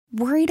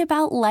Worried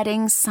about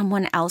letting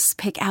someone else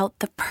pick out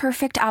the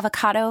perfect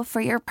avocado for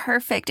your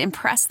perfect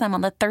impress them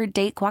on the third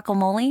date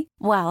guacamole?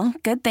 Well,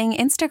 good thing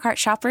Instacart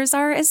shoppers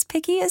are as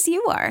picky as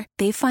you are.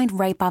 They find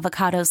ripe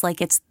avocados like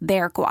it's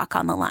their guac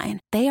on the line.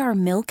 They are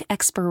milk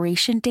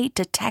expiration date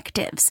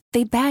detectives.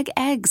 They bag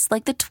eggs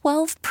like the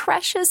 12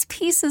 precious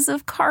pieces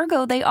of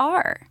cargo they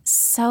are.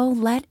 So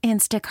let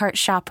Instacart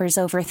shoppers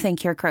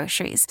overthink your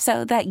groceries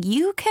so that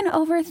you can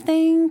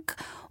overthink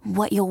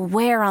what you'll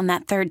wear on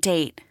that third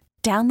date.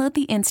 Download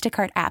the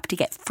Instacart app to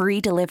get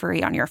free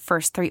delivery on your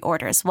first 3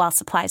 orders while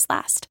supplies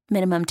last.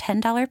 Minimum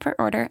 $10 per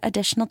order.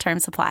 Additional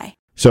terms apply.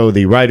 So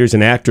the writers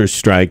and actors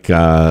strike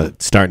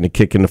starting to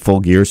kick into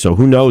full gear. So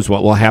who knows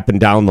what will happen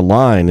down the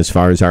line as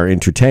far as our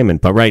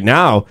entertainment. But right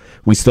now,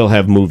 we still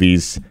have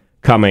movies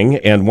coming,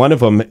 and one of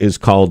them is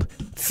called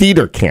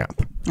Theater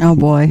Camp. Oh,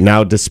 boy.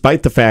 Now,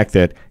 despite the fact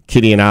that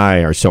Kitty and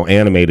I are so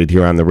animated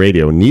here on the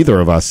radio, neither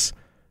of us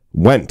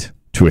went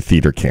to a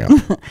theater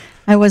camp.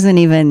 I wasn't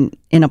even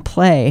in a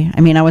play.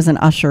 I mean, I was an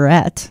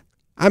usherette.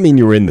 I mean,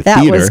 you were in the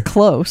theater. That was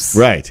close.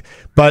 Right.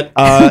 But,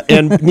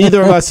 and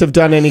neither of us have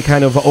done any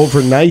kind of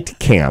overnight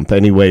camp,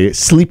 anyway,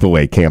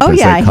 sleepaway camp, as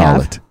they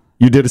call it.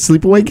 You did a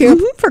sleepaway camp?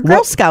 Mm-hmm, for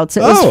Girl Scouts.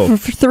 It was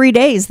for 3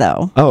 days,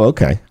 though. Oh,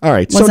 okay. All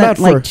right. Wasn't not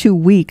like 2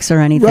 weeks or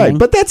anything. Right,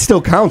 but that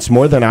still counts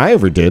more than I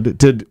ever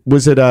did.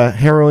 Was it a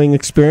harrowing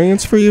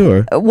experience for you?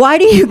 Or? Why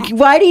do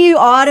you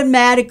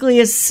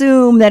automatically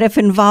assume that if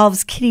it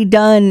involves Kitty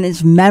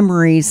Dunn's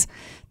memories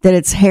that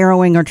it's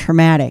harrowing or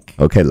traumatic?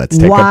 Okay, let's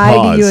take a pause.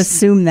 Why do you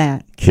assume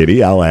that?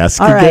 Kitty, I'll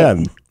ask All again.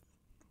 Right.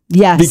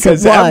 Yes,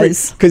 because it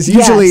was. Because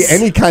usually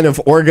any kind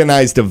of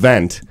organized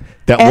event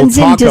that ends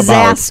we'll talk in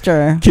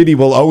disaster. About, Kitty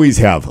will always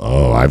have,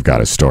 I've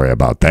got a story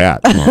about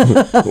that.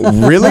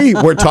 Really?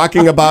 We're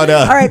talking about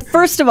All right,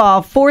 first of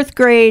all, 4th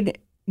grade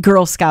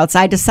Girl Scouts,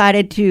 I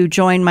decided to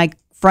join my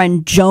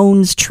friend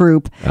Joan's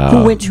troop,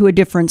 who went to a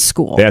different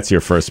school. That's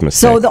your first mistake.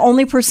 So the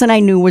only person I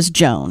knew was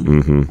Joan.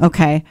 Mm-hmm.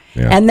 Okay.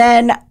 Yeah. And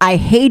then I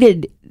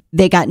hated,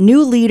 they got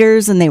new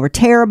leaders and they were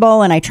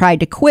terrible, and I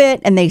tried to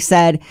quit, and they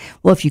said,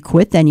 well, if you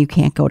quit, then you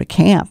can't go to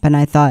camp. And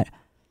I thought,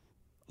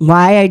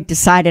 why I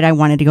decided I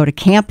wanted to go to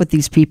camp with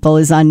these people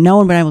is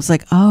unknown, but I was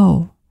like,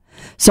 oh.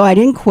 So I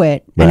didn't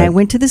quit, right. And I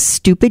went to this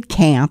stupid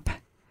camp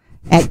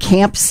at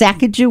Camp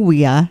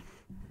Sacagawea,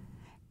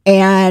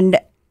 and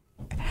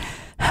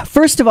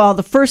first of all,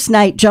 the first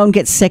night, Joan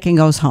gets sick and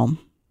goes home.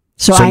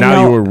 So I now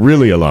know, you were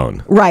really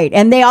alone. Right.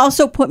 And they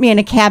also put me in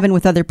a cabin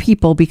with other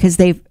people because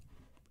they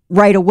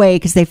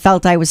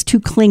felt I was too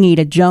clingy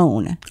to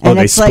Joan. And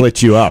they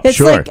split you up. It's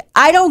sure. like,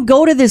 I don't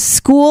go to this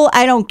school.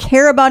 I don't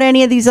care about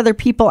any of these other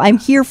people. I'm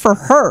here for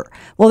her.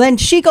 Well, then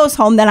she goes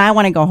home. Then I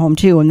want to go home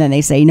too. And then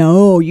they say,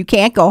 no, you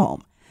can't go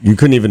home. You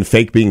couldn't even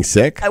fake being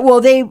sick? Well,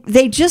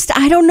 they just,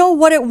 I don't know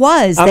what it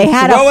was. I'm they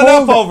had throwing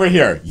up over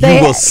here. You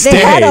will stay. They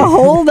had a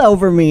hold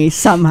over me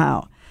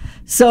somehow.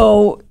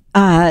 So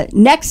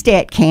next day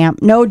at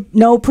camp,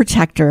 no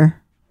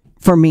protector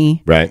for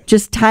me. Right.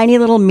 Just tiny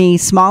little me,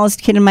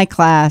 smallest kid in my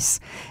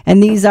class.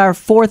 And these are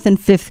 4th and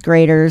 5th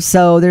graders.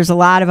 So there's a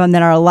lot of them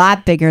that are a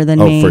lot bigger than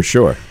me. Oh, for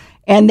sure.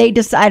 And they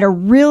decide a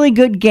really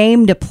good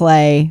game to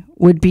play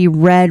would be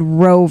Red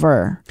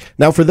Rover.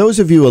 Now, for those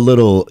of you a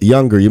little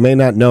younger, you may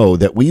not know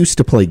that we used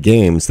to play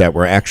games that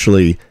were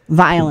actually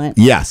violent.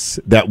 Yes,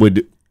 that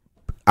would.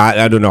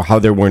 I don't know how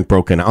there weren't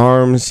broken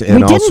arms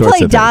and all sorts of things. We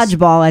didn't play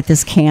dodgeball at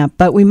this camp,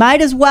 but we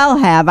might as well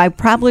have. I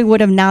probably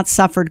would have not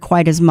suffered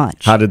quite as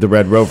much. How did the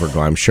Red Rover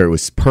go? I'm sure it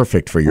was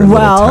perfect for your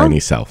little tiny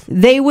self.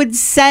 They would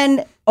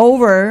send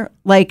over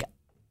like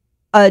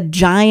a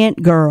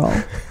giant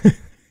girl.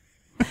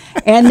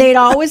 And they'd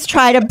always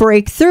try to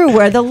break through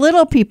where the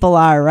little people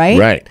are, right?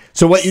 Right.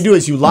 So what you do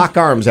is you lock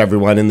arms,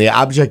 everyone, and the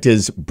object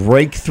is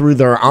break through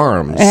their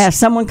arms.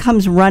 Someone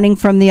comes running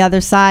from the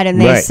other side, and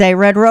they say,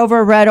 Red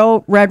Rover,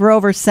 Red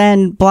Rover,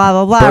 send blah,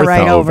 blah, blah,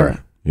 right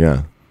over.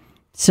 Yeah.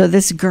 So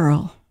this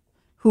girl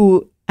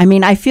who, I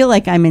mean, I feel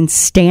like I'm in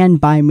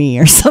Stand By Me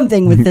or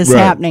something with this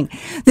happening.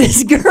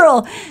 This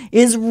girl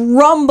is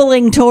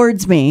rumbling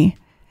towards me.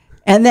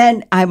 And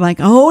then I'm like,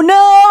 oh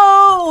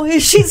no,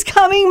 she's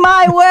coming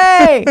my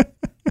way.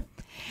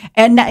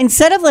 And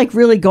instead of like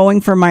really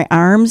going for my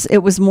arms, it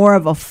was more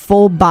of a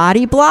full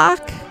body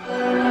block.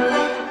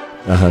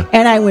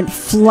 And I went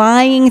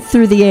flying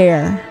through the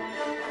air.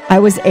 I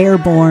was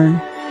airborne.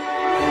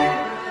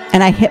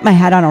 And I hit my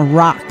head on a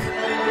rock.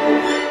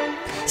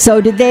 So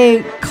did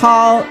they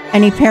call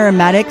any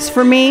paramedics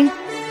for me?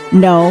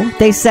 No.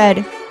 They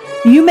said,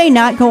 you may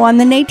not go on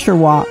the nature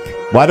walk.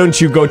 Why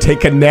don't you go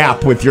take a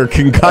nap with your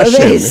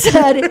concussion? They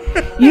said,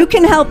 you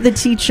can help the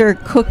teacher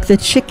cook the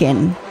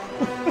chicken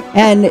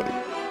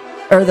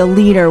or the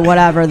leader,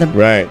 whatever.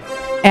 Right.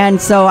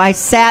 And so I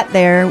sat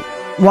there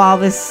while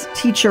this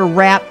teacher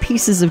wrapped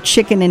pieces of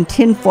chicken in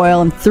tinfoil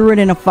and threw it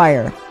in a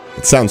fire.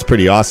 It sounds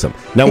pretty awesome.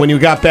 Now, when you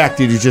got back,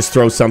 did you just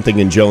throw something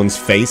in Joan's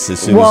face as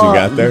soon as you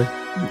got there?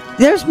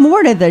 There's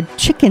more to the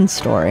chicken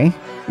story.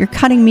 You're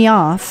cutting me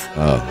off.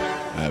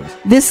 Oh.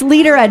 This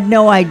leader had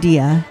no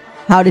idea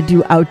how to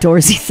do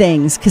outdoorsy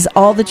things because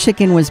all the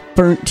chicken was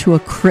burnt to a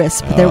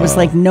crisp. There was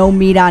like no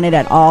meat on it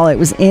at all. It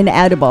was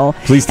inedible.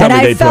 Please tell me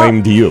they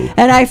blamed you.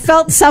 And I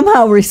felt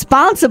somehow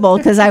responsible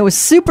because I was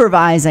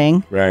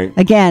supervising. Right.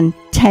 Again,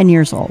 10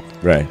 years old.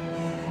 Right.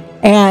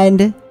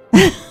 And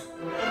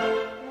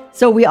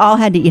so we all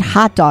had to eat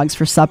hot dogs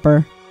for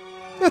supper.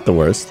 Not the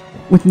worst.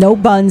 With no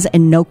buns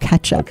and no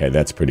ketchup. Okay,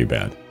 that's pretty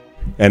bad.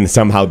 And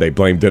somehow they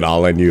blamed it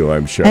all on you,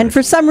 I'm sure. And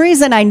for some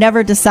reason, I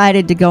never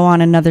decided to go on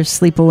another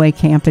sleepaway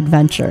camp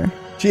adventure.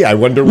 Gee, I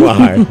wonder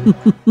why.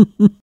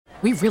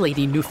 We really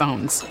need new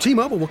phones.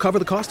 T-Mobile will cover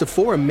the cost of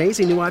 4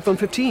 amazing new iPhone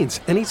 15s,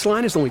 and each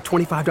line is only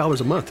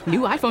 $25 a month.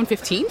 New iPhone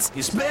 15s?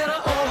 It's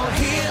better over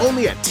here.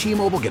 Only at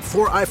T-Mobile, get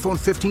 4 iPhone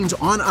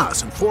 15s on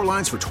us and 4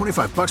 lines for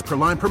 $25 per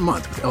line per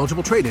month with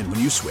eligible trade-in when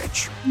you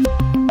switch.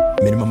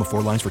 Minimum of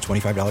 4 lines for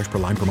 $25 per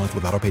line per month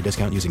with autopay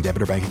discount using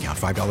debit or bank account.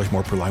 $5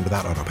 more per line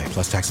without autopay,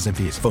 plus taxes and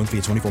fees. Phone fee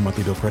at 24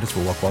 monthly bill credits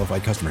for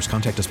well-qualified customers.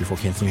 Contact us before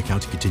canceling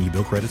account to continue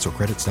bill credits or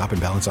credit stop and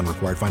balance on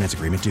required finance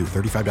agreement due.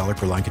 $35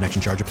 per line connection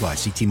charge applies.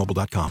 See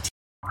T-Mobile.com.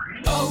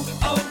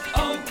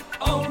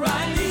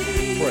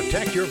 O'Reilly.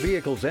 Protect your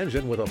vehicle's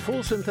engine with a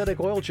full synthetic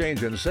oil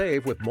change and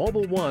save with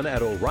Mobil 1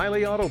 at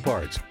O'Reilly Auto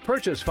Parts.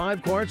 Purchase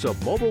 5 quarts of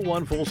Mobil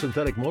 1 full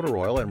synthetic motor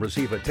oil and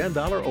receive a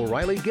 $10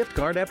 O'Reilly gift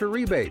card after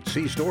rebate.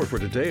 See store for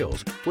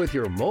details. With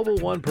your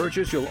Mobil 1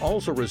 purchase, you'll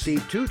also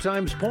receive 2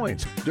 times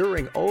points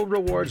during O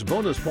Rewards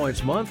Bonus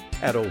Points Month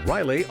at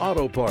O'Reilly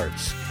Auto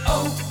Parts.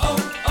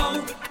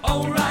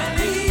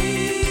 O'Reilly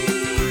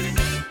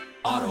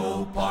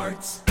Auto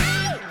Parts.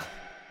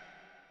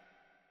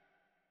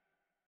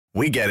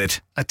 We get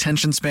it.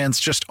 Attention spans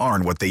just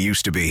aren't what they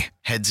used to be.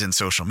 Heads in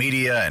social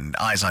media and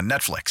eyes on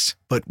Netflix.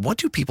 But what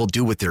do people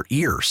do with their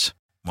ears?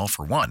 Well,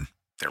 for one,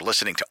 they're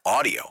listening to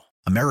audio.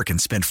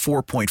 Americans spend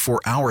 4.4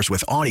 hours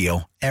with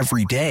audio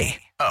every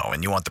day. Oh,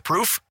 and you want the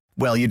proof?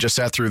 Well, you just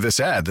sat through this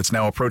ad that's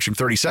now approaching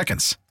 30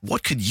 seconds.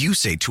 What could you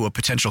say to a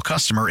potential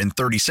customer in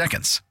 30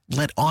 seconds?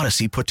 Let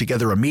Odyssey put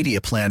together a media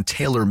plan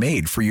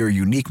tailor-made for your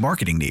unique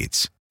marketing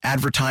needs.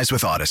 Advertise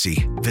with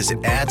Odyssey.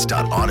 Visit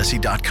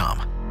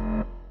ads.odyssey.com.